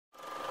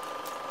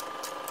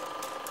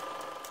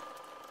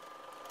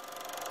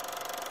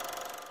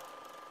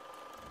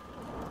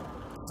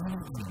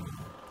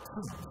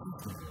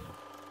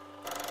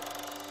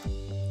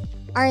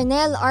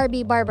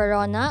Arbi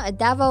Barbarona, a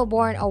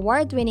Davao-born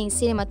award-winning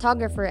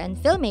cinematographer and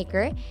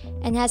filmmaker,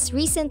 and has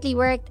recently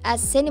worked as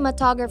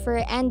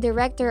cinematographer and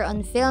director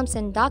on films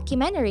and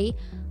documentary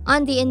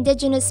on the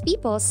indigenous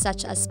peoples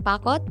such as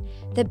Pakot,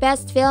 the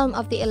best film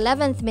of the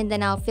 11th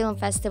Mindanao Film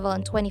Festival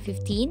in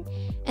 2015,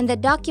 and the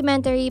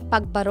documentary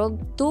Pagbarog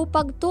Tu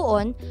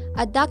Pagtuon,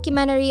 a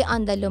documentary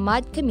on the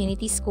Lumad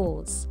Community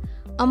Schools.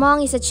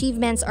 Among his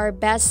achievements are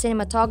Best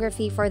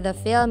Cinematography for the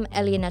film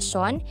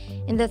Alienacion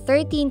in the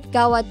 13th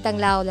Gawad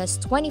Tanglao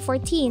last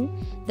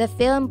 2014, the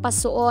film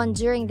Pasuon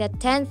during the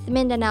 10th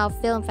Mindanao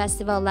Film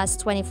Festival last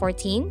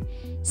 2014,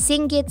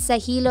 Singgit sa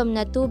Hilom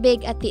na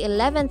Tubig at the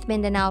 11th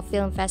Mindanao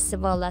Film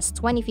Festival last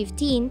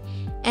 2015,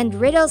 and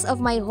Riddles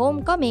of My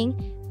Homecoming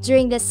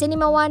during the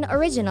Cinema One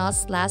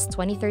Originals last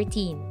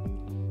 2013.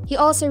 He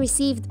also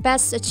received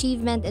Best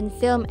Achievement in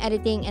Film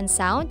Editing and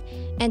Sound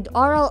and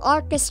Oral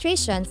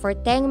Orchestration for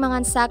Teng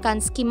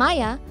Mangansakan's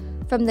Kimaya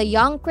from the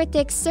Young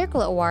Critics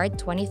Circle Award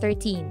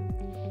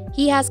 2013.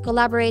 He has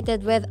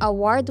collaborated with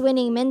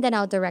award-winning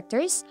Mindanao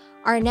directors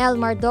Arnel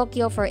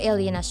Mardocchio for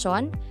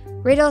Alienacion,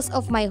 Riddles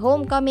of My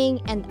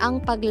Homecoming, and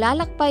Ang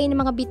Paglalakbay ng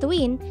Mga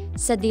Bituin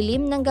sa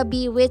Dilim ng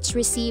Gabi, which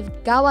received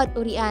Gawad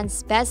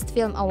Urian's Best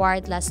Film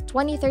Award last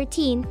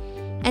 2013,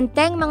 and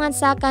Teng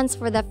Mangansakans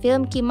for the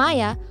film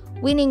Kimaya,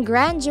 winning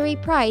Grand Jury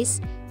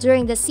Prize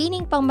during the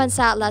Sining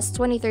Pambansa last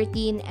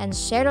 2013, and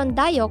Sharon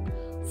Dayok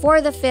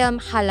for the film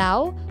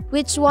Halaw,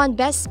 which won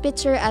Best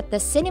Picture at the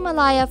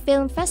Cinemalaya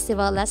Film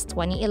Festival last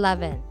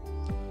 2011.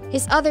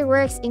 His other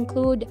works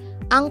include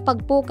Ang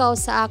Pagpukaw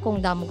sa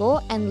Akong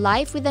Damgo and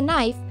Life with a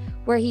Knife,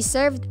 where he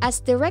served as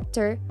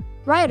director,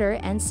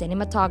 writer, and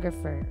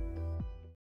cinematographer.